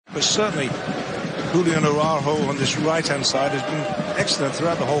But certainly, Julian Araujo on this right-hand side has been excellent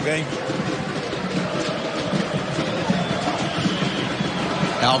throughout the whole game.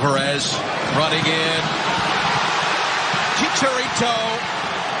 Alvarez running in. Chicharito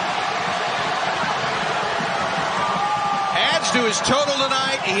adds to his total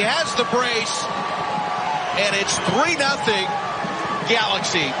tonight. He has the brace, and it's 3-0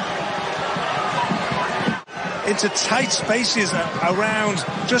 Galaxy. Into tight spaces around,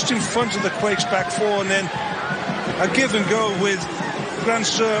 just in front of the Quakes back four, and then a give and go with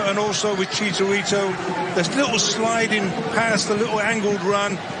Grandsir and also with Chicharito. This little sliding pass, the little angled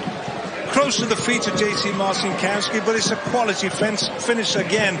run, close to the feet of JT Marcinkowski, but it's a quality finish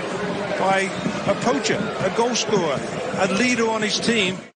again by a poacher, a goal scorer, a leader on his team.